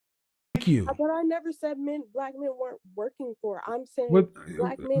you. But I never said black men weren't working for it. I'm saying What,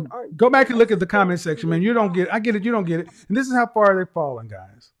 black men aren't go doing back and a look at the comment section, man. sophisticated You don't job. get it. I get it. You don't get it. And this is how far they're falling,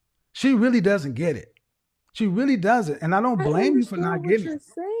 guys. She really doesn't get it. She really doesn't. And I don't I blame you for understand not what getting you're it.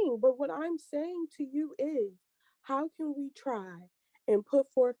 saying, but what I'm saying to you is, how can we try and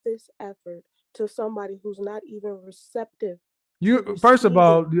put forth this effort to somebody who's not even receptive to You first of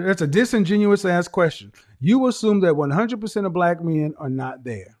receiving? all, it's a disingenuous ass question. You assume that 100% of black men are not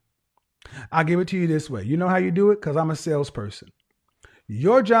there. I'll give it to you this way. You know how you do it? Because I'm a salesperson.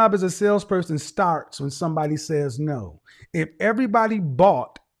 Your job as a salesperson starts when somebody says no. If everybody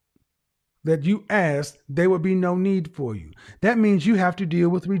bought that you asked, there would be no need for you. That means you have to deal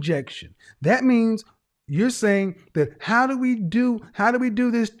with rejection. That means you're saying that how do we do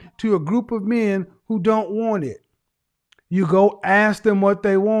this to a group of men who don't want it? You go ask them what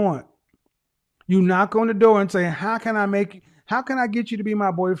they want. You knock on the door and say, how can I get you to be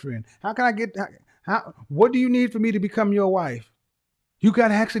my boyfriend? How can I get what do you need for me to become your wife? You got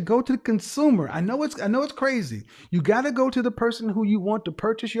to actually go to the consumer. I know it's crazy. You got to go to the person who you want to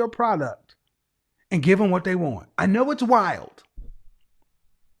purchase your product and give them what they want. I know it's wild.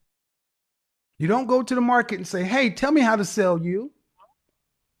 You don't go to the market and say, "Hey, tell me how to sell you."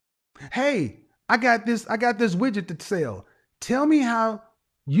 Hey, I got this widget to sell. Tell me how.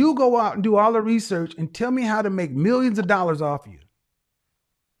 You go out and do all the research and tell me how to make millions of dollars off you.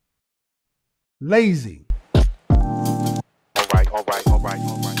 Lazy. All right, all right, all right,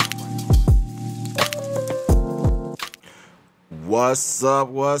 all right, all right. What's up?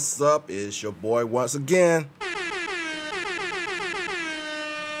 What's up? It's your boy once again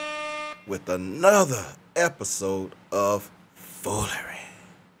with another episode of Foolery.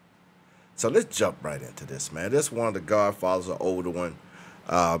 So let's jump right into this, man. This one of the Godfathers, an older one.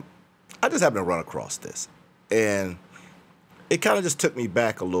 I just happened to run across this, and it kind of just took me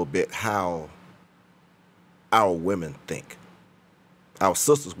back a little bit how our women think, our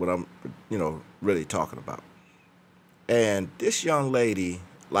sisters, what I'm, really talking about. And this young lady,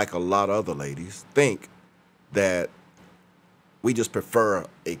 like a lot of other ladies, think that we just prefer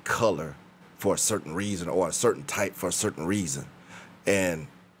a color for a certain reason or a certain type for a certain reason. And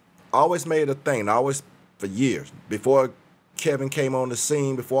I always made it a thing, always for years. Before Kevin came on the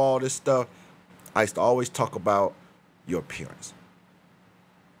scene, before all this stuff, I used to always talk about your appearance.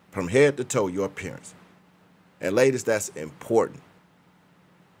 From head to toe, your appearance. And ladies, that's important.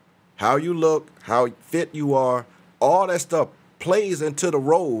 How you look, how fit you are, all that stuff plays into the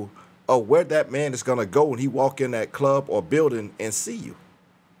role of where that man is going to go when he walk in that club or building and see you.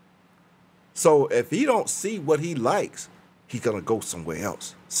 So if he don't see what he likes, he's going to go somewhere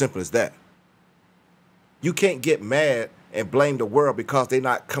else. Simple as that. You can't get mad and blame the world because they're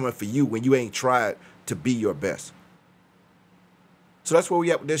not coming for you when you ain't tried to be your best. So that's where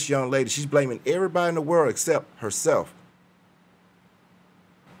we at with this young lady. She's blaming everybody in the world except herself.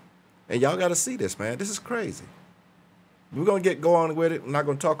 And y'all got to see this, man. This is crazy. We're going to get going with it. I'm not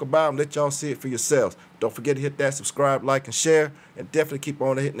going to talk about it. Let y'all see it for yourselves. Don't forget to hit that subscribe, like, and share. And definitely keep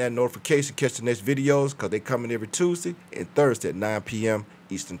on hitting that notification. Catch the next videos because they coming every Tuesday and Thursday at 9 p.m.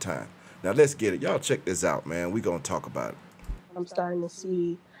 Eastern Time. Now, let's get it. Y'all check this out, man. We're going to talk about it. I'm starting to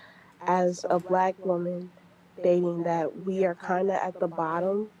see, as a black woman dating, that we are kind of at the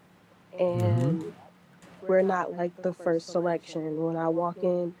bottom, Mm-hmm. and we're not like the first selection. When I walk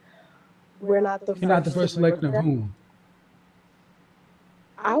in, we're not the You're not the first to first be selection of looked at. whom.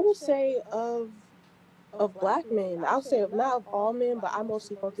 I would say of black men. I'll say of not of all men, but I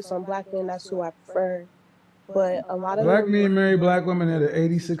mostly focus on black men. That's who I prefer. But a lot of Black them, men marry black women at an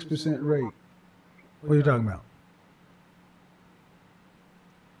 86% rate. What are you talking about?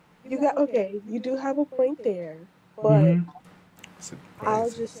 you got okay. You do have a point there, but Mm-hmm. It's I'll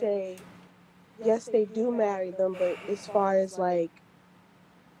crazy. just say yes, they do marry them. But as far as like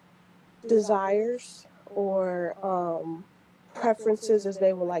desires or preferences, as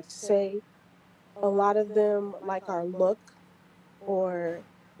they would like to say, a lot of them like our look or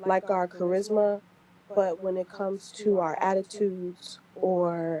like our charisma, but when it comes to our attitudes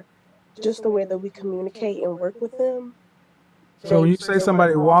or just the way that we communicate and work with them, So when you say they want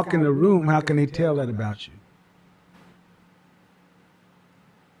somebody to walk walk in out. the room, how can they tell that about you?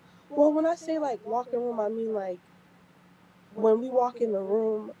 Well, when I say like walk in the room, I mean like when we walk in the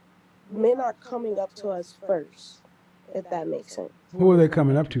room, men are coming up to us first, if that makes sense. Who are they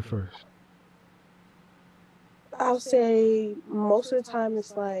coming up to first? I'll say most of the time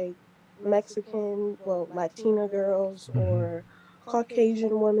it's like Mexican, well, Latina girls Mm-hmm. or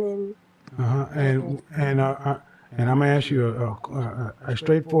Caucasian women. Uh-huh. Um, And I'm gonna ask you a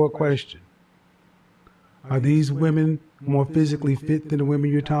straightforward question. Are these women more physically fit than the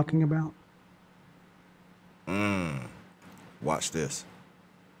women you're talking about? Watch this.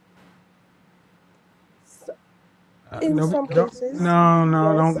 In No, some don't, cases, no,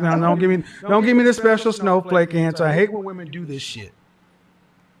 no, yes. don't give me the special snowflake answer. I hate when women do this shit.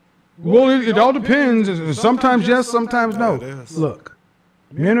 Well, it all depends. Sometimes yes, sometimes Yeah, no. it is. Look,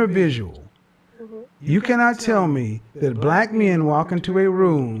 men are visual. Mhm. You cannot tell me that black men walk into a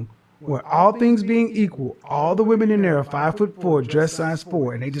room where all things being equal, all the women in there are 5'4", dress size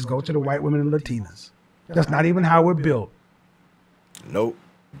 4, and they just go to the white women and Latinas. That's not even how we're built. Nope,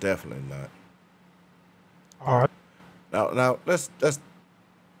 definitely not. All right. Now let's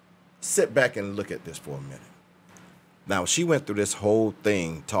sit back and look at this for a minute. Now she went through this whole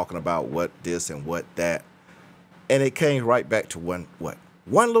thing talking about what this and what that, and it came right back to one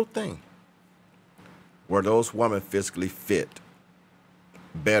little thing. Were those women physically fit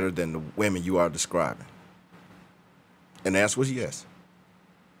better than the women you are describing? And the answer was yes.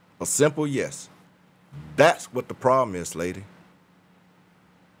 A simple yes. That's what the problem is, lady.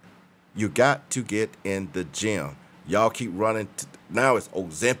 You got to get in the gym. Y'all keep running. Now it's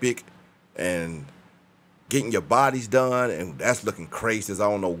Ozempic and getting your bodies done, and that's looking crazy as I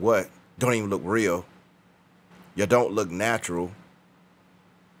don't know what. Don't even look real. You don't look natural.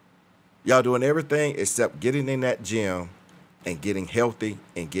 Y'all doing everything except getting in that gym and getting healthy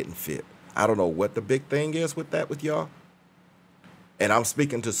and getting fit. I don't know what the big thing is with that with y'all. And I'm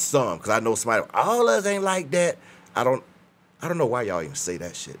speaking to some, because I know somebody, all of us ain't like that. I don't know why y'all even say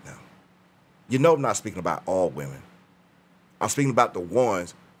that shit now. You know I'm not speaking about all women. I'm speaking about the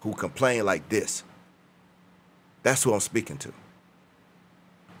ones who complain like this. That's who I'm speaking to.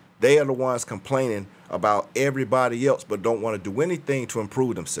 They are the ones complaining about everybody else but don't want to do anything to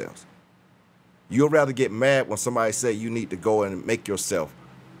improve themselves. You'll rather get mad when somebody say you need to go and make yourself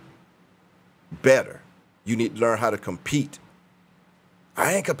better. You need to learn how to compete.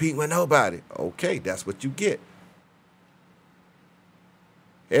 I ain't competing with nobody. Okay, that's what you get.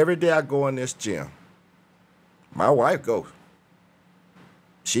 Every day I go in this gym. My wife goes.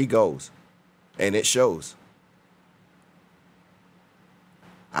 She goes. And it shows.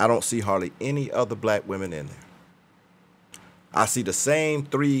 I don't see hardly any other black women in there. I see the same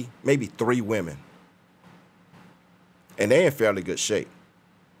maybe three women. And they're in fairly good shape.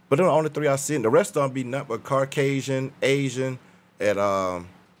 But they're the only three I see. And the rest of them be nothing but Caucasian, Asian, and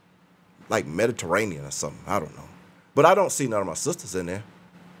like Mediterranean or something. I don't know. But I don't see none of my sisters in there.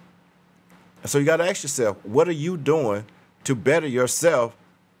 And so you got to ask yourself, what are you doing to better yourself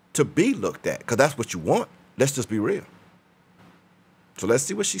to be looked at? Because that's what you want. Let's just be real. So let's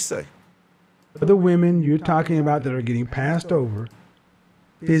see what she say. The women you're talking about that are getting passed over,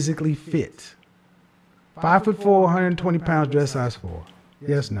 physically fit. 5'4", 120 pounds, dress size 4.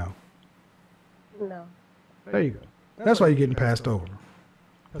 Yes, no. No. There you go. That's why you're getting passed over.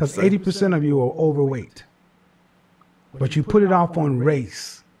 Because 80% of you are overweight. But you put it off on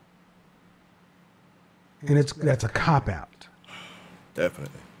race. And that's a cop-out.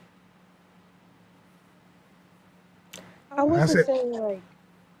 Definitely. I wasn't saying like.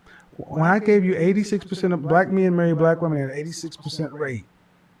 When I gave you 86% of black men marry black women at an 86% rate,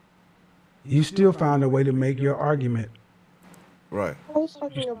 you still found a way to make your argument. Right. I was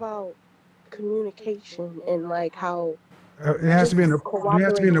talking about communication and like how There has to be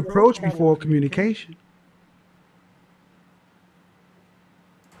an approach before communication.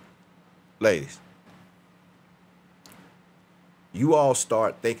 Ladies, you all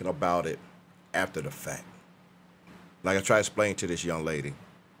start thinking about it after the fact. Like I try to explain to this young lady,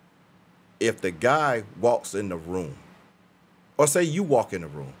 if the guy walks in the room, or say you walk in the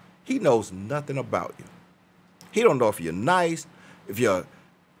room, he knows nothing about you. He don't know if you're nice, if you're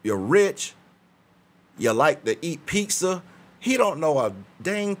rich, you like to eat pizza. He don't know a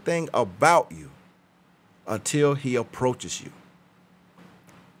dang thing about you until he approaches you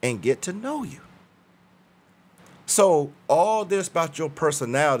and get to know you. So all this about your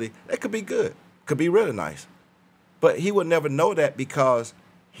personality, that could be good, could be really nice. But he would never know that because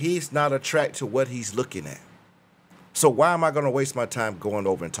he's not attracted to what he's looking at. So why am I going to waste my time going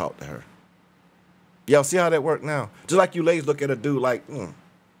over and talk to her? Y'all see how that work now? Just like you ladies look at a dude like, and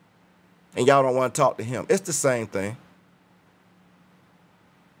y'all don't want to talk to him. It's the same thing.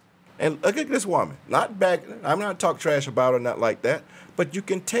 And look at this woman. I'm not talking trash about her, not like that. But you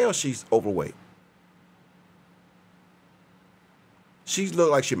can tell she's overweight. She looks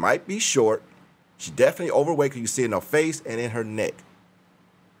like she might be short. She's definitely overweight because you see it in her face and in her neck.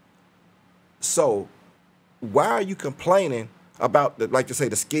 So why are you complaining about, like to say,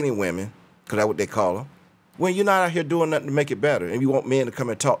 the skinny women, because that's what they call them, when you're not out here doing nothing to make it better and you want men to come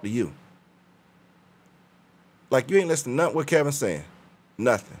and talk to you? Like you ain't listening to nothing what Kevin's saying.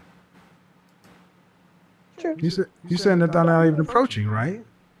 Nothing. True. You said that they're not even approaching, right?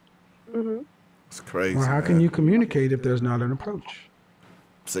 Mm-hmm. It's crazy. Well, how man. can you communicate if there's not an approach?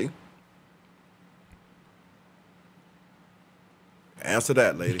 See? Answer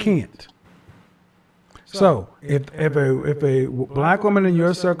that, lady. You can't. So if a black woman in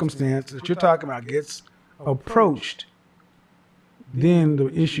your circumstance that you're talking about gets approached, then the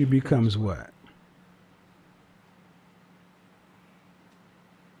issue becomes what?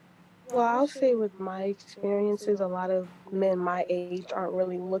 Well, I'll say with my experiences, a lot of men my age aren't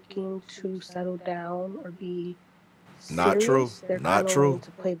really looking to settle down or be Not true. serious. They're Not kind of true. wanting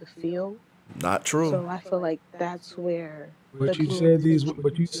to play the field. Not true. So I feel like that's where the But you said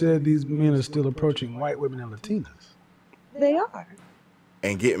communication. these men are still approaching white women and Latinas. They are.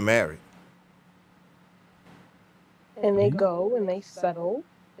 And getting married. And they go and they settle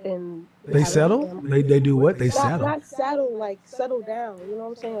and They have a settle? family. They do what? They Not settle. not settle, like settle down. You know what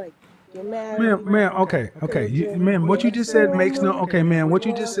I'm saying? Like get married. Man, okay. Man, what you just said makes no, okay, man, what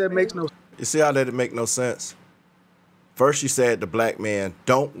you just said makes no sense. You see how that it make no sense? First you said the black men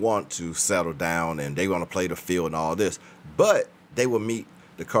don't want to settle down and they want to play the field and all this. But they will meet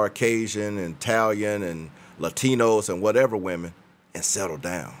the Caucasian and Italian and Latinos and whatever women and settle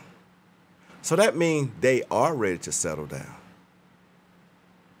down. So that means they are ready to settle down.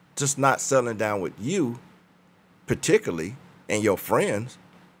 Just not settling down with you, particularly, and your friends,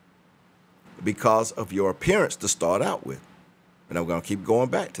 because of your appearance to start out with. And I'm going to keep going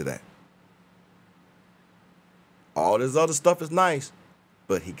back to that. All this other stuff is nice,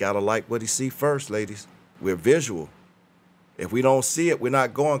 but he got to like what he see first, ladies. We're visual. If we don't see it, we're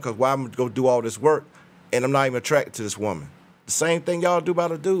not going, because why am I going to do all this work and I'm not even attracted to this woman? The same thing y'all do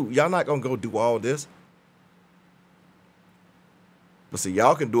about a dude. Y'all not going to go do all this. But see,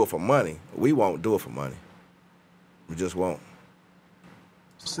 y'all can do it for money. We won't do it for money. We just won't.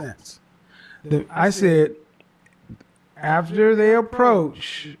 Sense. I said after they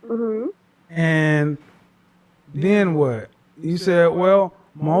approach, Mm-hmm. and then what? You said, well,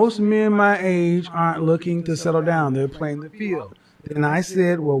 most men my age aren't looking to settle down. They're playing the field. Then I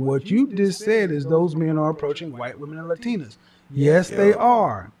said, well, what you just said is those men are approaching white women and Latinas. Yes, they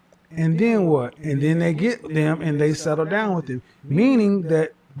are. And then what? And then they get them and they settle down with them, meaning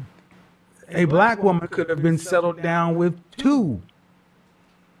that a black woman could have been settled down with two.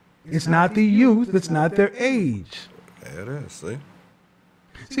 It's not the youth, it's not their age. There it is, see?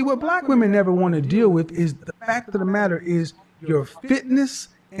 See, what black women never want to deal with is the fact of the matter is your fitness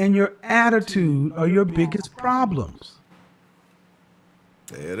and your attitude are your biggest problems.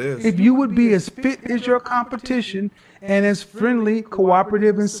 There it is. If you would be as fit as your competition and as friendly,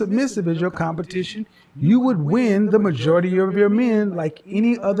 cooperative, and submissive as your competition, you would win the majority of your men like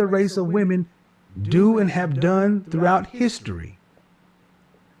any other race of women do and have done throughout history.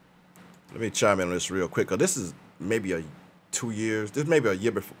 Let me chime in on this real quick, because this is maybe 2 years. This may be a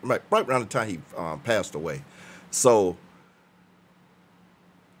year before, right around the time he passed away. So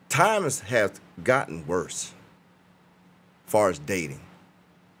times has gotten worse as far as dating.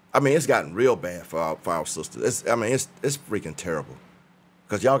 I mean, it's gotten real bad for our sisters. It's freaking terrible.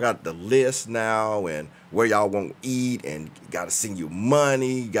 Because y'all got the list now and where y'all won't eat, and got to send you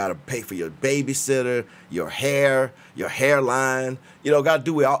money. You got to pay for your babysitter, your hair, your hairline. You know, got to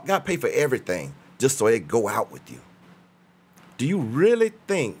do it. Got to pay for everything just so they go out with you. Do you really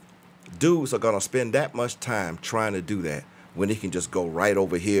think dudes are going to spend that much time trying to do that when they can just go right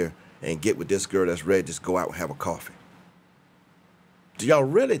over here and get with this girl that's ready to just go out and have a coffee? Do y'all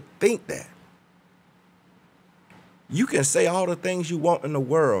really think that? You can say all the things you want in the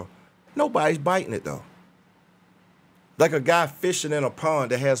world. Nobody's biting it, though. Like a guy fishing in a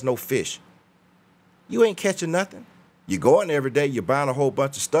pond that has no fish. You ain't catching nothing. You go in every day, you're buying a whole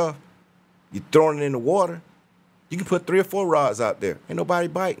bunch of stuff. You're throwing it in the water. You can put 3 or 4 rods out there. Ain't nobody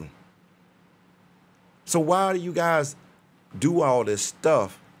biting. So why do you guys do all this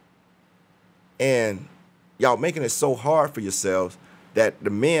stuff and y'all making it so hard for yourselves that the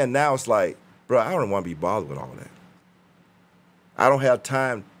men now is like, bro, I don't want to be bothered with all that. I don't have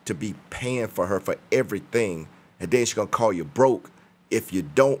time to be paying for her for everything, and then she's going to call you broke if you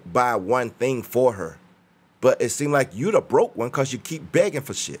don't buy one thing for her. But it seems like you the broke one because you keep begging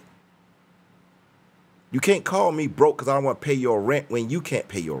for shit. You can't call me broke because I don't want to pay your rent when you can't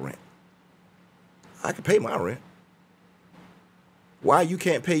pay your rent. I can pay my rent. Why you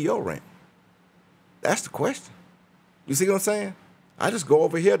can't pay your rent? That's the question. You see what I'm saying? I just go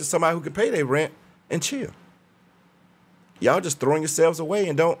over here to somebody who can pay their rent and chill. Y'all just throwing yourselves away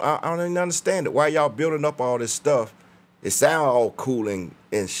and I don't even understand it. Why y'all building up all this stuff? It sounds all cool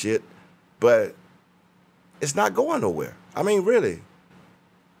and shit, but it's not going nowhere. I mean, really,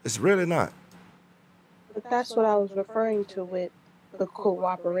 it's really not. But that's what I was referring to with the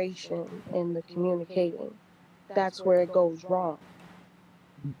cooperation and the communicating. That's where it goes wrong.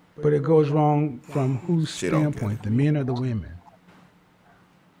 But it goes wrong from whose She don't get standpoint, it. the men or the women?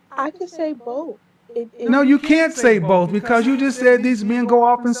 I could say both. No, you can't say both because you just said these men go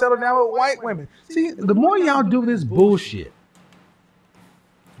off and settle down with white women. See, the more y'all do this bullshit,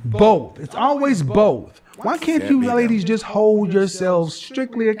 both. It's always both. Why can't you ladies just hold yourselves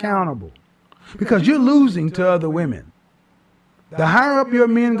strictly accountable? Because you're losing to other women. The higher up your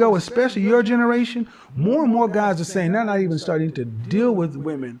men go, especially your generation, more and more guys are saying they're not even starting to deal with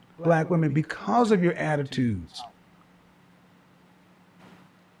women, black women, because of your attitudes.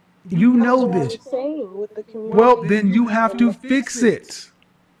 You know this. Well, then you have to fix it.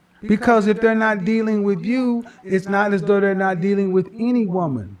 Because if they're not dealing with you, it's not as though they're not dealing with any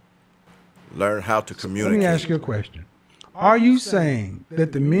woman. Learn how to communicate. Let me ask you a question. Are you saying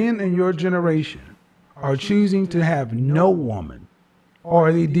that the men in your generation are choosing to have no woman, or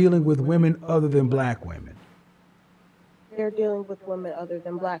are they dealing with women other than black women? They're dealing with women other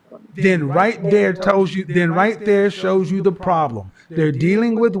than black women. Then right there shows you the problem. They're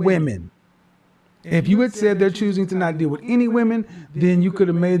dealing with women. If you had said they're choosing to not deal with any women, then you could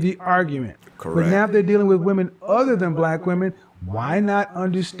have made the argument. Correct. But now they're dealing with women other than black women. Why not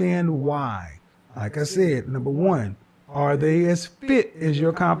understand why? Like I said, number one, are they as fit as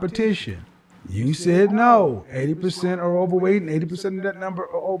your competition? You said no. 80% are overweight and 80% of that number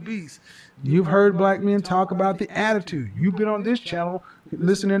are obese. You've heard black men talk about the attitude. You've been on this channel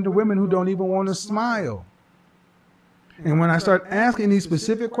listening to women who don't even want to smile. And when I start asking these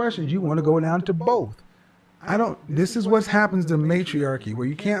specific questions, you want to go down to both. This is what happens to matriarchy, where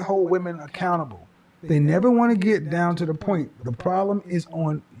you can't hold women accountable. They never want to get down to the point. The problem is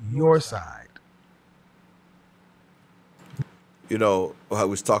on your side. You know, I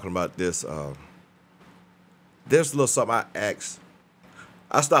was talking about this. There's a little something I asked.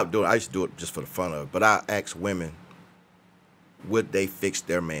 I stopped doing it. I used to do it just for the fun of it. But I asked women, would they fix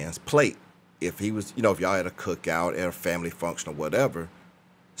their man's plate? If he was, if y'all had a cookout at a family function or whatever,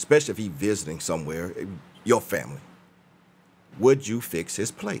 especially if he visiting somewhere, your family, would you fix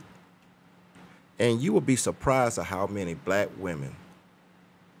his plate? And you would be surprised at how many black women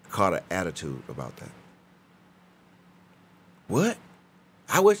caught an attitude about that. What?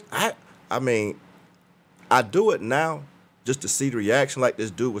 I mean, I do it now just to see the reaction. Like this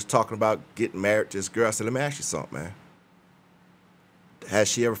dude was talking about getting married to this girl. I said, let me ask you something, man. Has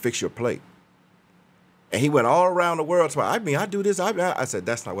she ever fixed your plate? And he went all around the world. I do this. I said,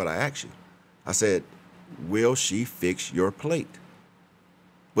 that's not what I asked you. I said, will she fix your plate?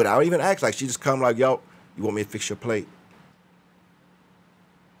 Without even ask, like she just come like, yo, you want me to fix your plate?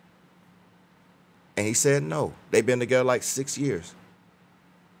 And he said no. They've been together like 6 years.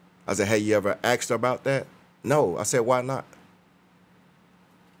 I said, hey, you ever asked her about that? No. I said, why not?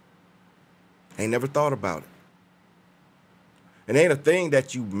 Ain't never thought about it. And it ain't a thing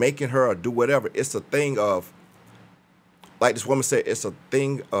that you making her or do whatever. It's a thing of, like this woman said, it's a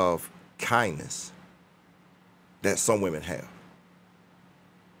thing of kindness that some women have.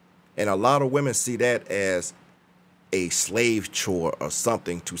 And a lot of women see that as a slave chore or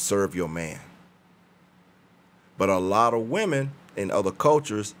something to serve your man. But a lot of women in other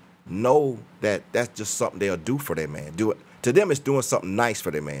cultures know that that's just something they'll do for their man. Do it. To them, it's doing something nice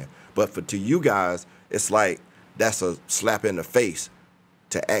for their man. But to you guys, it's like that's a slap in the face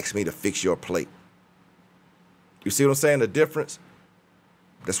to ask me to fix your plate. You see what I'm saying? The difference?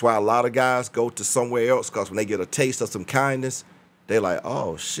 That's why a lot of guys go to somewhere else, because when they get a taste of some kindness, they're like,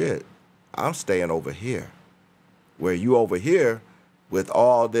 oh, shit, I'm staying over here. Where you over here with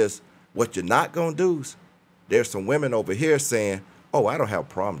all this, what you're not going to do is, there's some women over here saying, oh, I don't have a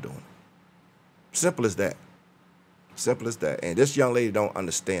problem doing it. Simple as that. Simple as that. And this young lady don't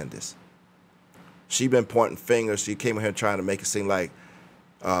understand this. She been pointing fingers. She came in here trying to make it seem like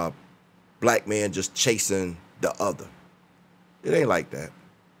black men just chasing the other. It ain't like that.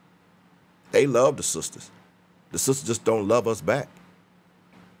 They love the sisters. The sisters just don't love us back.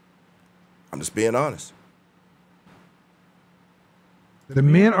 I'm just being honest. The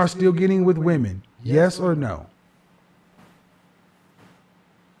men are still getting with women, yes or no?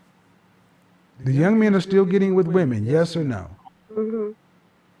 The young men are still getting with women, yes or no? Mm-hmm.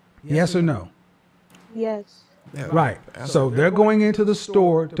 Yes or no? Yes. Yeah, Right. So they're going into the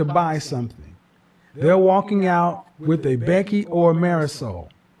store to buy something. They're walking out with a Becky or a Marisol,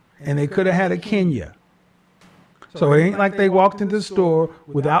 and they could have had a Kenya. So it ain't like they walked into the store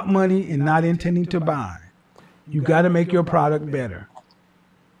without money and not intending to buy. You got to make your product better.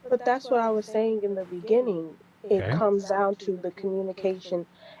 But that's what I was saying in the beginning. It Okay. comes down to the communication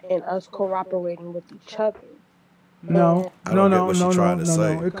and us cooperating with each other. No, And I no, don't get no, what she's no, no, trying to no,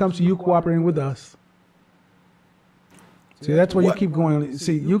 no. say. It comes to you cooperating with us. See, that's why you What? keep going.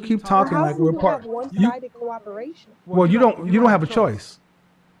 See, you keep well, talking how like can we're you have part. You one-sided cooperation? well, you don't have a choice.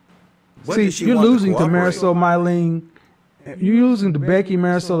 What did See, she you're want to losing to cooperate? Marisol Mylene. You're losing to Becky,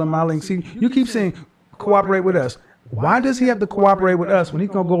 Marisol, and Mylene. See, you keep saying cooperate with us. Why does he have to cooperate with us when he's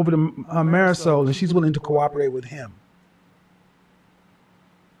gonna go over to Marisol and she's willing to cooperate with him?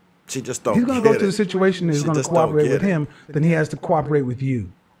 She just If he's don't gonna go get to the it. situation and he's She gonna just don't cooperate with get it. him, then he has to cooperate with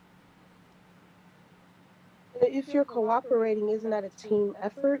you. If you're cooperating, isn't that a team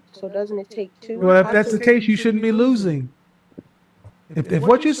effort? So doesn't it take two? Well, if How that's the can case, you shouldn't be losing. If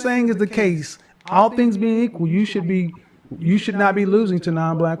what you're saying is the case, all things being equal, you should not be losing to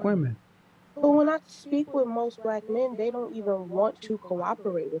non-black women. but when I speak with most black men, they don't even want to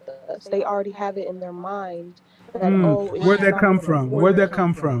cooperate with us. They already have it in their mind that, oh, it's Where'd just that not come going to from? work. Where'd that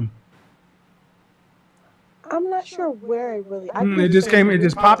come from? I'm not sure where it really. I think It it's just a came. It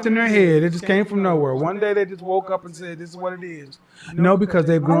just religion popped in their thing. head. It just came from nowhere. One day they just woke up and said, "This is what it is." No, because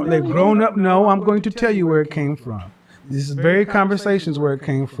they've I grown. They've really grown think up. No, I'm going to tell you where it came from. This is very conversations where it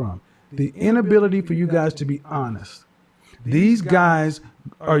came from. The inability for you guys to be honest. These guys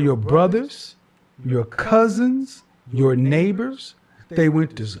are your brothers, your cousins, your neighbors. They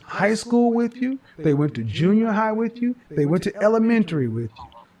went to high school with you. They went to junior high with you. They went to elementary with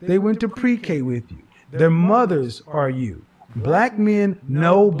you. They went to pre-K with you. Their mothers are you. Black men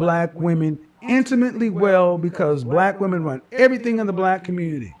know black women intimately well because black women run everything in the black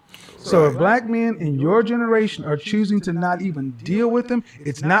community. So if Right. black men in your generation are choosing to not even deal with them,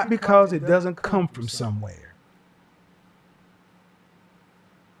 it's not because it doesn't come from somewhere.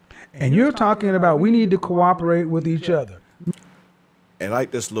 And you're talking about we need to cooperate with each other. And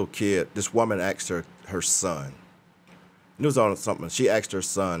like this little kid, this woman asked her son. It was on something. She asked her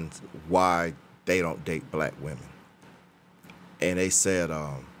son why they don't date black women, and they said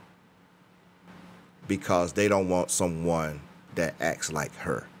because they don't want someone that acts like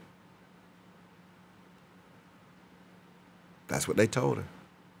her. That's what they told her.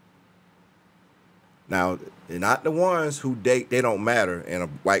 Now, they're not the ones who date, they don't matter, and a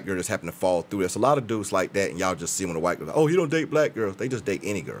white girl just happen to fall through. There's a lot of dudes like that, and y'all just see when a white girl, oh, you don't date black girls. They just date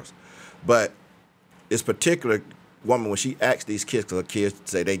any girls. But this particular woman, when she asked these kids, because her kids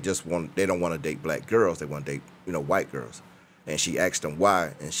say they don't want to date black girls, they want to date, white girls. And she asked them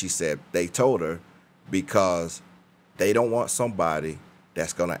why, and she said they told her because they don't want somebody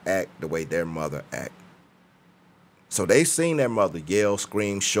that's going to act the way their mother act. So they seen their mother yell,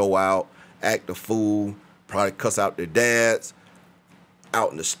 scream, show out, act a fool, probably cuss out their dads,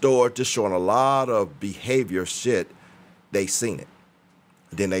 out in the store, just showing a lot of behavior shit. They seen it.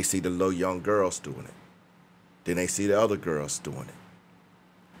 Then they see the little young girls doing it. Then they see the other girls doing it.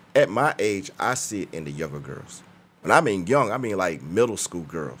 At my age, I see it in the younger girls. When I mean young, I mean like middle school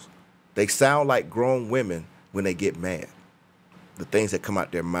girls. They sound like grown women when they get mad. The things that come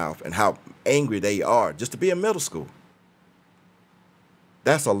out their mouth and how angry they are just to be in middle school.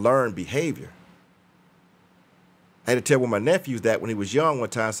 That's a learned behavior. I had to tell one of my nephews that when he was young one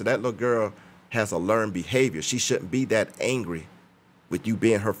time, so that little girl has a learned behavior. She shouldn't be that angry with you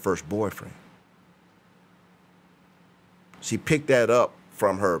being her first boyfriend. She picked that up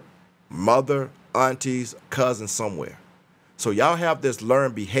from her mother, aunties, cousins somewhere. So y'all have this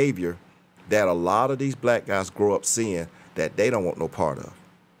learned behavior that a lot of these black guys grow up seeing that they don't want no part of.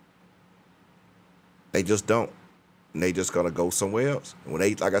 They just don't. And they just gonna go somewhere else. And when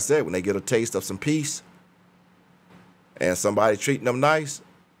they, like I said, when they get a taste of some peace and somebody treating them nice,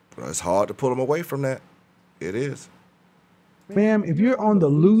 it's hard to pull them away from that. It is. Ma'am, if you're on the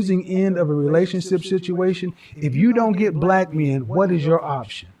losing end of a relationship situation, if you don't get black men, what is your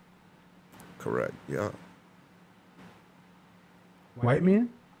option? Correct. Yeah. White men?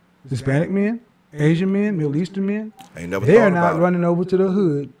 Hispanic men? Asian men? Middle Eastern men? Ain't never They're thought not about running over to the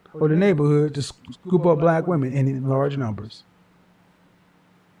hood or the neighborhood to scoop up black women in large numbers.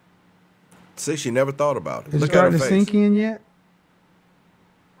 it. See, she never thought about it. Is it Look at her starting to face. sink in yet?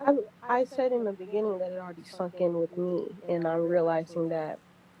 I said in the beginning that it already sunk in with me, and I'm realizing that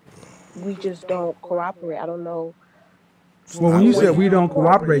we just don't cooperate. I don't know Well, when you said what we don't what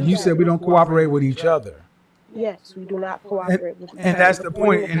cooperate, you said we don't cooperate with each other. Yes, we do not And, cooperate with each and other. that's the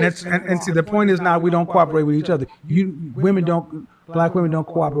point. And see, the point is not we don't cooperate with each other. Black women don't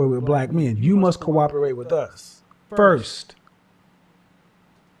cooperate with black men. You must cooperate with us first.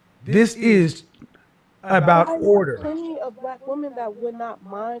 This is about I know order. plenty of black women that would not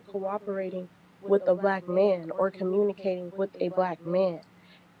mind cooperating with a black man or communicating with a black man.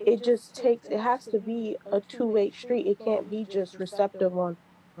 it just takes, it has to be a two-way street. It can't be just receptive on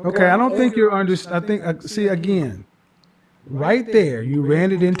Okay, I one don't think end. you're under. I think see again, right there, you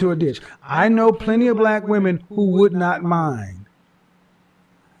ran it into a ditch. I know plenty of black women who would not mind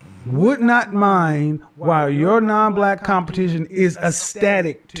while your non-black competition is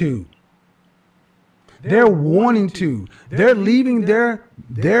ecstatic too. They're wanting to. They're leaving their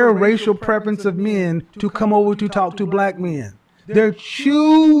racial preference of men to come over to talk to black men. They're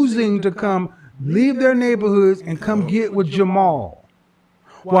choosing to come leave their neighborhoods and come get with Jamal.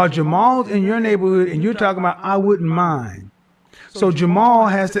 While Jamal's in your neighborhood and you're talking about, I wouldn't mind. So Jamal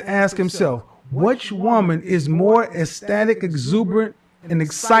has to ask himself, which woman is more ecstatic, exuberant, and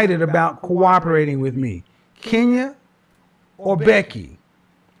excited about cooperating with me? Kenya or Becky?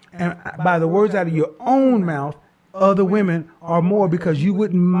 And by the words out of your own mouth, other women are more because you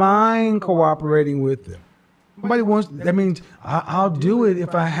wouldn't mind cooperating with them. Nobody wants, that means I'll do it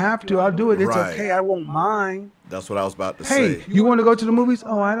if I have to. I'll do it. It's Right. okay. I won't mind. That's what I was about to Hey, say. you want to go to the movies?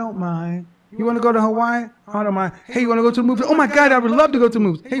 Oh, I don't mind. You want to go to Hawaii? I don't mind. Hey, you want to go to the movies? Oh my God, I would love to go to the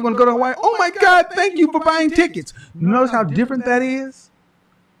movies. Hey, you want to go to Hawaii? Oh my God, thank you for buying tickets. Notice how different that is?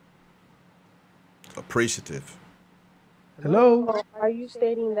 Appreciative. Hello? So are you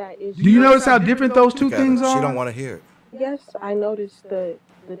stating that is Do you notice how different those two Got things it. She are? don't want to hear it. Yes, I noticed the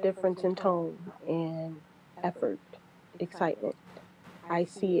difference in tone and effort, excitement. I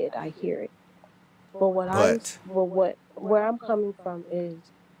see it, I hear it. But But where I'm coming from is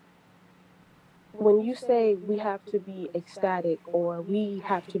when you say we have to be ecstatic or we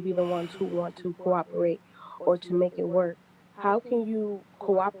have to be the ones who want to cooperate or to make it work, how can you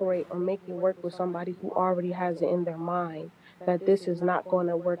cooperate or make it work with somebody who already has it in their mind that this is not going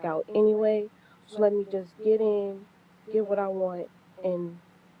to work out anyway? So let me just get in, get what I want, and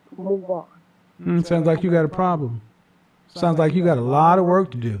move on. Sounds like you got a problem. Sounds like you got a lot of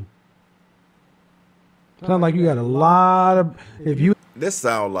work to do. Sounds like you got a lot of, if you, this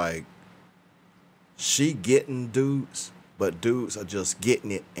sound like she getting dudes, but dudes are just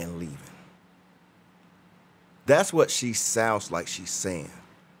getting it and leaving. That's what she sounds like she's saying.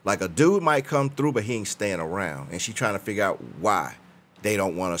 Like a dude might come through, but he ain't staying around. And she trying to figure out why they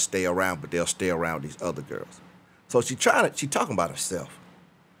don't want to stay around, but they'll stay around these other girls. So she talking about herself.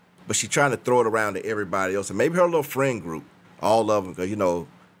 But she trying to throw it around to everybody else. And maybe her little friend group, all of them, because, you know,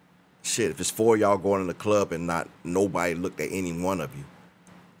 shit, if it's four of y'all going in the club and not nobody looked at any one of you,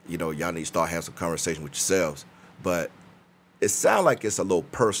 you know, y'all need to start having some conversation with yourselves. But it sounds like it's a little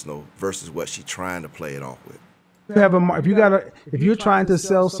personal versus what she's trying to play it off with. have a, if you're trying to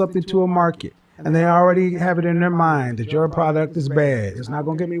sell something to a market and they already have it in their mind that your product is bad, it's not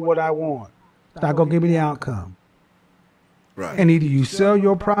going to give me what I want. It's not going to give me the outcome. Right. And either you sell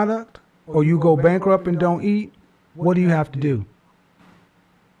your product or you go bankrupt and don't eat. What do you have to do?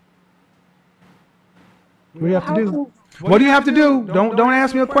 What do you have to do? What do you have to do? Don't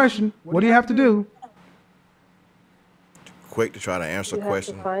ask me a question. What do you have to do? Quick to try to answer You a have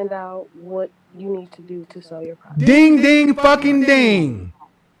question. to find out what you need to do to sell your product. Ding, ding, fucking ding.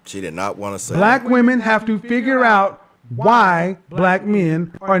 She did not want to say Black women have to figure out why black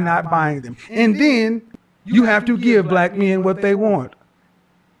men are not buying them. And then you have to give black men what they want.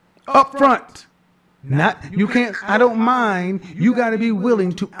 Up front. Not, you can't, I don't mind. You got to be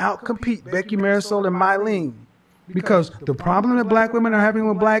willing to outcompete Becky Marisol and Mylene. Because the problem that black women are having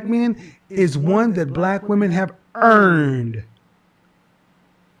with black men is one that black women have earned.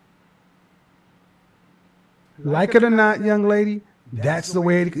 Like it or not, young lady, that's the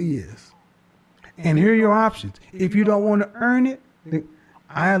way it is. And here are your options. If you don't want to earn it, then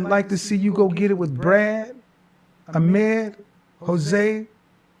I'd like to see you go get it with Brad, Ahmed, Jose,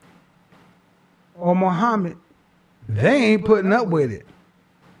 or Muhammad. They ain't putting up with it.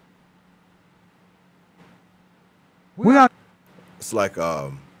 We are. It's like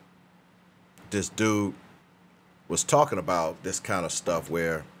this dude was talking about this kind of stuff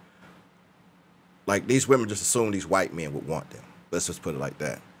where, like, these women just assume these white men would want them. Let's just put it like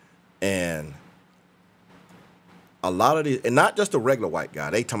that. And a lot of these, and not just a regular white guy,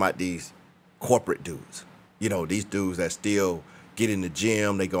 they talking about these corporate dudes. You know, these dudes that still get in the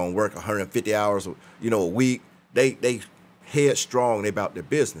gym, they go and work 150 hours, you know, a week. They headstrong, they about their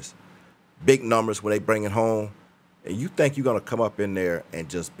business. Big numbers when they bring it home. And you think you're going to come up in there and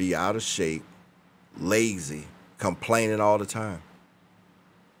just be out of shape, lazy, complaining all the time.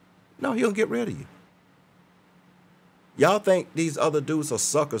 No, he'll get rid of you. Y'all think these other dudes are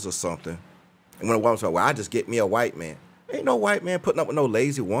suckers or something. And when a woman's like, well, I just get me a white man. Ain't no white man putting up with no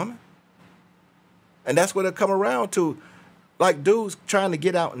lazy woman. And that's what it'll come around to. Like dudes trying to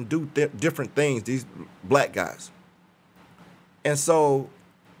get out and do different things, these black guys. And so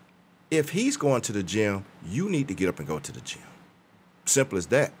If he's going to the gym, you need to get up and go to the gym. Simple as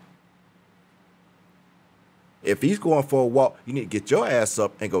that. If he's going for a walk, you need to get your ass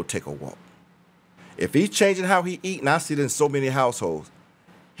up and go take a walk. If he's changing how he eat, and I see it in so many households,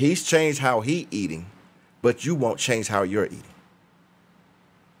 he's changed how he eating, but you won't change how you're eating.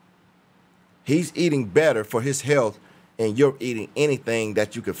 He's eating better for his health, and you're eating anything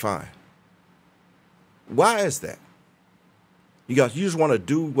that you can find. Why is that? You just want to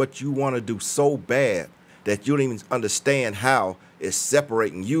do what you want to do so bad that you don't even understand how it's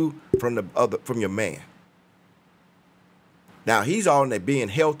separating you from your man. Now he's on there being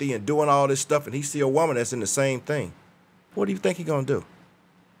healthy and doing all this stuff, and he see a woman that's in the same thing. What do you think he's gonna do?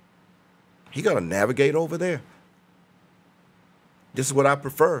 He gonna navigate over there. This is what I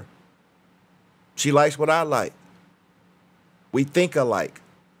prefer. She likes what I like. We think alike.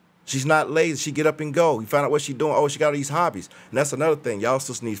 She's not lazy. She get up and go. You find out what she's doing. Oh, she got these hobbies. And that's another thing. Y'all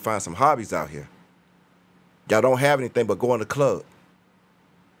just need to find some hobbies out here. Y'all don't have anything but go in the club.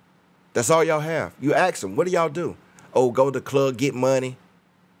 That's all y'all have. You ask them, what do y'all do? Oh, go to the club, get money.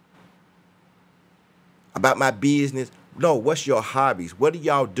 About my business. No, what's your hobbies? What do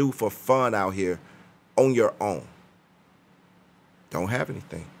y'all do for fun out here on your own? Don't have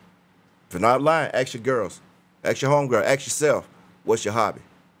anything. If you're not lying, ask your girls. Ask your homegirl. Ask yourself, what's your hobby?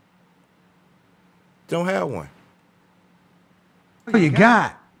 Don't have one. You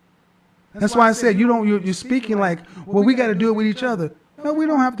got. That's why I said you're speaking like, well, we got to do it with each other. No, we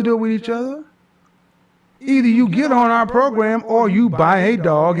don't have to do it with each other. Either you get on our program or you buy a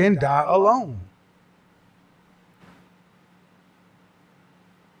dog and die alone.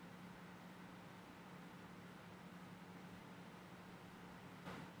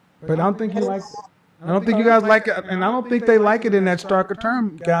 But I don't think you like. I don't think you guys like it, and I don't think they like it in that starker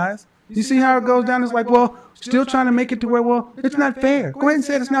term, guys. You see how it goes down? It's like, well, still trying to make it to where, well, it's not fair. Go ahead and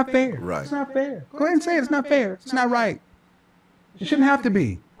say it, it's not fair. Right. It's not fair. Go ahead and say it, it's not fair. It's not right. It shouldn't have to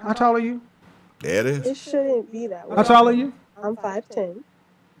be. How tall are you? There it is. It shouldn't be that way. How tall are you? I'm 5'10",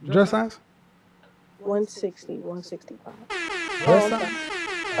 Dress size? 160, 165. Dress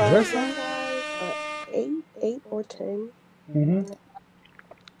size? Dress size? 8 or 10. Mm-hmm.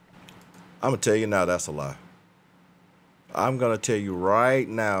 I'm going to tell you now, that's a lie. I'm going to tell you right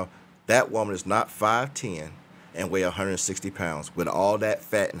now, that woman is not 5'10" and weigh 160 pounds with all that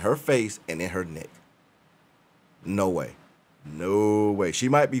fat in her face and in her neck. No way. No way. She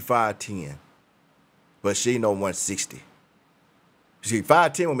might be 5'10", but she ain't no 160. See,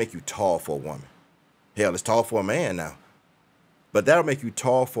 5'10" will make you tall for a woman. Hell, it's tall for a man now. But that'll make you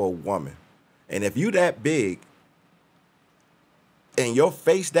tall for a woman. And if you that big, and your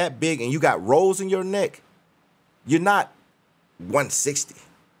face that big, and you got rolls in your neck, you're not 160.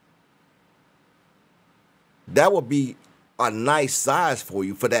 That would be a nice size for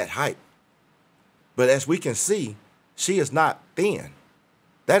you for that height. But as we can see, she is not thin.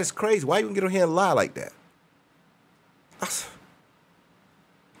 That is crazy. Why you gonna get on here and lie like that?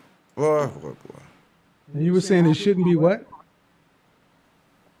 Boy. And you were saying it shouldn't be what?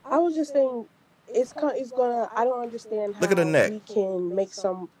 I was just saying, it's gonna. I don't understand how Look at the neck. we can make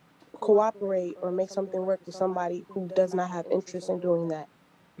some cooperate or make something work with somebody who does not have interest in doing that.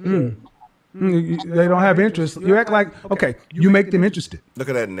 They don't have interest. You act like, okay, you make them interested. Look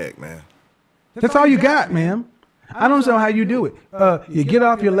at that neck, man. That's all you got, ma'am. I don't know how you do it. You get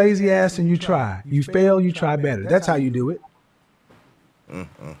off your lazy ass and you try. You fail, you try better. That's how you do it.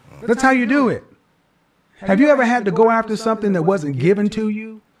 That's how you do it. Have you ever had to go after something that wasn't given to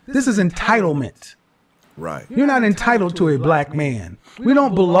you? This is entitlement. Right. You're not entitled to a black man. We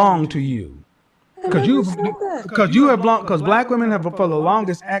don't belong to you. Because black women have for the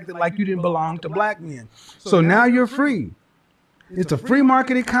longest acted like you didn't belong to black men. So now you're free. It's a free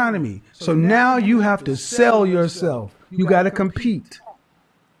market economy. So now you have to sell yourself. You got to compete.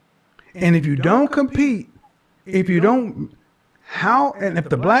 And if you don't compete, if the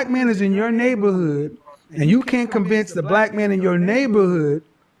black man is in your neighborhood and you can't convince the black man in your neighborhood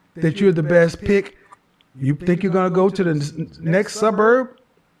that you're the best pick, you think you're going to go to the next suburb?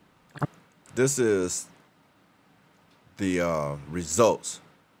 This is the results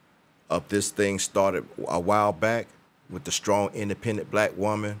of this thing started a while back with the strong, independent black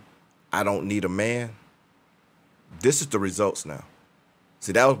woman. I don't need a man. This is the results now.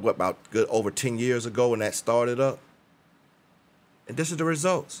 See, that was what, about good over 10 years ago when that started up. And this is the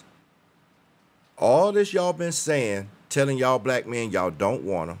results. All this y'all been saying, telling y'all black men y'all don't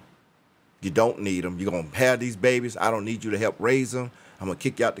want them. You don't need them. You're going to have these babies. I don't need you to help raise them. I'm going to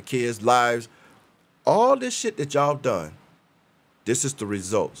kick you out the kids' lives. All this shit that y'all done, this is the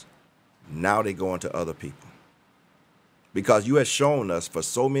results. Now they going to other people. because you have shown us for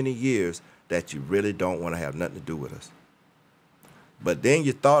so many years that you really don't want to have nothing to do with us. But then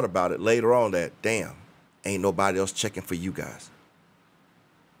you thought about it later on that, damn, ain't nobody else checking for you guys.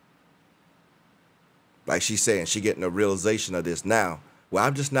 Like she's saying, she getting a realization of this now. Well,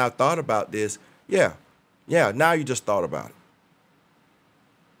 I've just now thought about this. Yeah, now you just thought about it.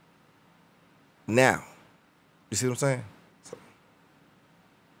 Now. You see what I'm saying?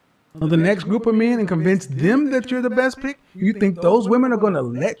 The next group of men and convince them that you're the best pick? You think those women are going to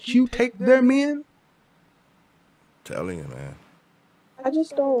let you take their men? Telling you, man. I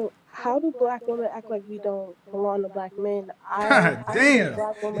just don't. How do black women act like we don't belong to black men? God damn.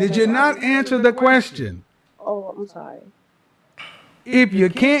 Black women Did you that not answer the question? Oh, I'm sorry. If you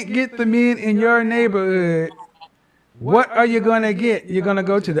can't get the men in your neighborhood, what are you going to get? You're going to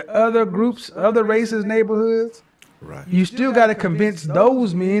go to the other groups, other races' neighborhoods? Right. You still got to convince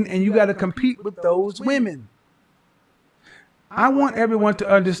those men, and you got to compete with those women. I want everyone to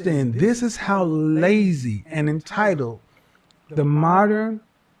understand this is how lazy and entitled the modern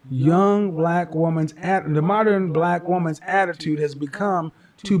black woman's attitude has become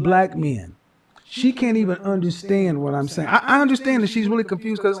to black men. She can't even understand what I'm saying. I understand that she's really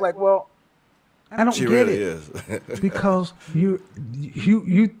confused because it's like, well, I don't she get really it. Is. Because you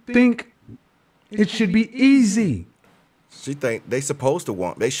think it should be easy. She think they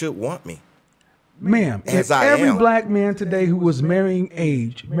should want me. Ma'am, if every black man today who was marrying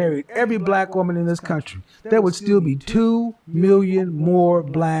age married every black woman in this country, there would still be 2 million more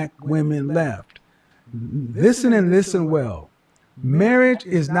black women left. Listen and listen well. Marriage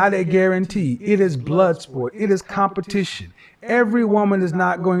is not a guarantee. It is blood sport. It is competition. Every woman is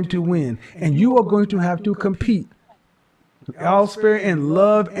not going to win, and you are going to have to compete. All fair in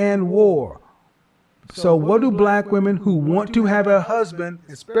love and war. So what do black women who want to have a husband,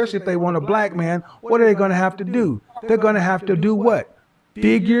 especially if they want a black man, what are they going to have to do? They're going to have to do what?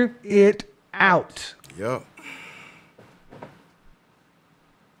 Figure it out. Yep.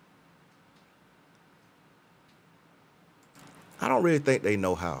 I don't really think they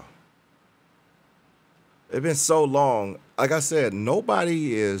know how. It's been so long. Like I said,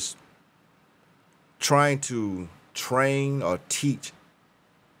 nobody is trying to train or teach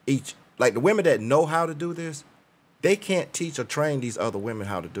each. Like the women that know how to do this, they can't teach or train these other women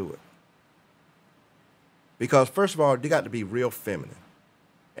how to do it. Because first of all, they got to be real feminine.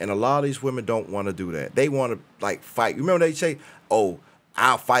 And a lot of these women don't want to do that. They want to like fight. Remember they say, oh,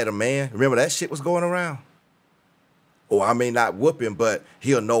 I'll fight a man. Remember that shit was going around? Oh, I may not whoop him, but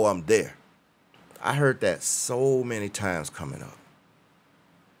he'll know I'm there. I heard that so many times coming up.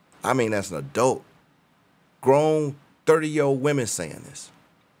 I mean, as an adult, grown 30-year-old women saying this.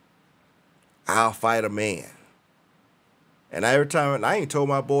 I'll fight a man. And every time, and I ain't told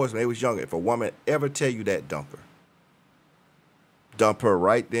my boys when they was younger, if a woman ever tell you that, dump her. Dump her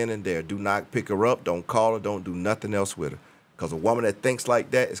right then and there. Do not pick her up. Don't call her. Don't do nothing else with her. Because a woman that thinks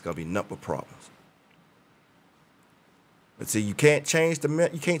like that is going to be nothing but problems. But see, you can't change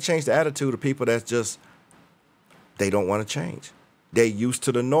the attitude of people that's just, they don't want to change. They're used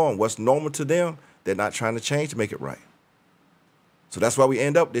to the norm. What's normal to them, they're not trying to change to make it right. So that's why we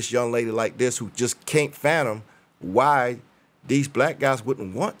end up this young lady like this who just can't fathom why these black guys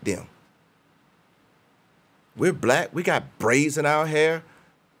wouldn't want them. We're black. We got braids in our hair.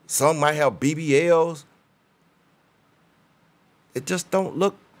 Some might have BBLs. It don't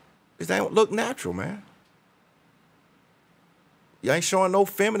look natural, man. You ain't showing no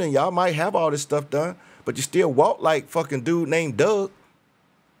feminine. Y'all might have all this stuff done, but you still walk like fucking dude named Doug.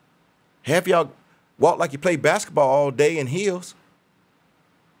 Half y'all walk like you play basketball all day in heels.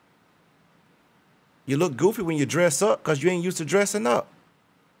 You look goofy when you dress up because you ain't used to dressing up.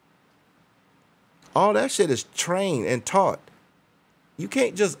 All that shit is trained and taught. You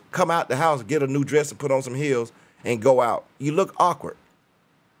can't just come out the house, get a new dress and put on some heels and go out. You look awkward.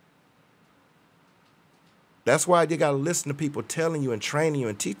 That's why you got to listen to people telling you and training you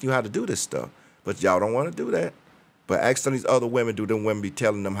and teaching you how to do this stuff. But y'all don't want to do that. But ask some of these other women, do them women be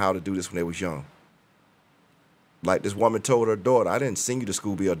telling them how to do this when they was young? Like this woman told her daughter, I didn't send you to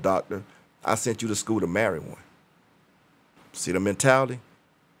school to be a doctor. I sent you to school to marry one. See the mentality?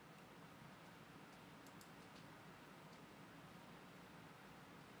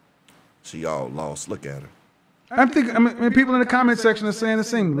 She all lost. Look at her. I mean, people in the comment section are saying the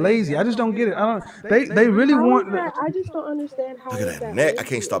same. Lazy. I just don't get it. They really want. I just don't understand how. Look at that neck. I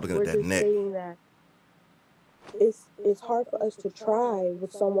can't stop looking at that neck. That it's hard for us to try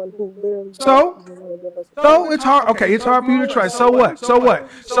with someone who literally. So it's hard. Okay, it's hard for you to try. So what?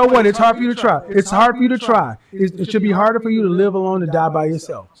 It's hard for you to try. It's hard for you to try. It should be harder for you to live alone and die by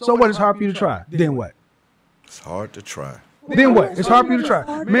yourself. So what? It's hard for you to try. Then what? It's hard to try. Then what? It's hard for you to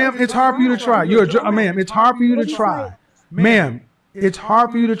try. Ma'am, it's hard for you to try. Ma'am, it's hard for you to try. Ma'am, it's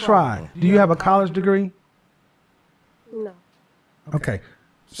hard for you to try. Do you have a college degree? No. Okay.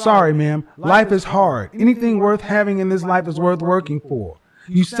 Sorry, ma'am. Life is hard. Anything worth having in this life is worth working for.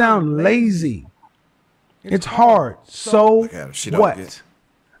 You sound lazy. It's hard. So what?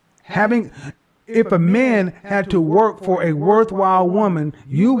 If a man had to work for a worthwhile woman,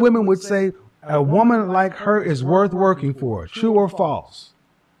 you women would say a woman like her is worth working for. True or false?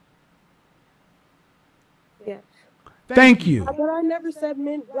 Yes. Thank you. But I never said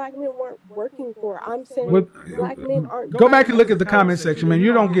black men weren't working for. I'm saying black men aren't. Go back and look at the comment section, man.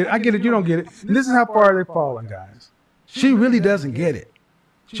 You don't get it. I get it. You don't get it. And this is how far they're falling, guys. She really doesn't get it.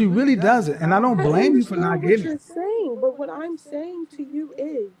 She really doesn't. And I don't blame you for not getting it. What you're saying, but what I'm saying to you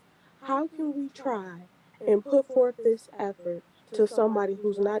is, how can we try and put forth this effort to somebody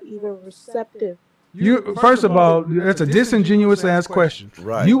who's not even receptive? First of all, that's a disingenuous ass question.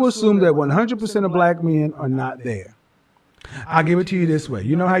 Right. You assume that 100% of black men are not there. I'll give it to you this way.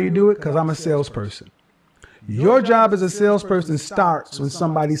 You know how you do it? Because I'm a salesperson. Your job as a salesperson starts when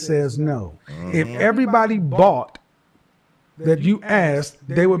somebody says no. If everybody bought that you asked,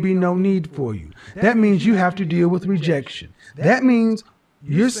 there would be no need for you. That means you have to deal with rejection. That means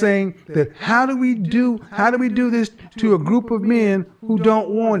you're saying that how do we do this to a group of men who don't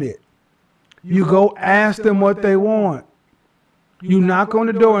want it? You go ask them what they want. You knock on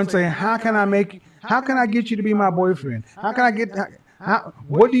the door and say, how can I get you to be my boyfriend?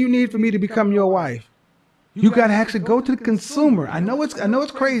 What do you need for me to become your wife? You got to actually go to the consumer. I know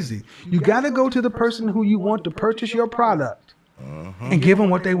it's crazy. You got to go to the person who you want to purchase your product and give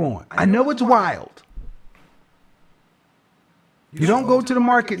them what they want. I know it's wild. You don't go to the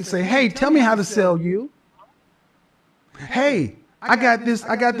market and say, hey, tell me how to sell you. Hey, I got this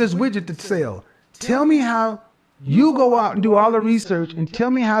widget to sell. Tell me how. You go out and do all the research and tell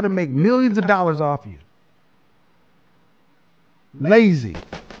me how to make millions of dollars off you. Lazy.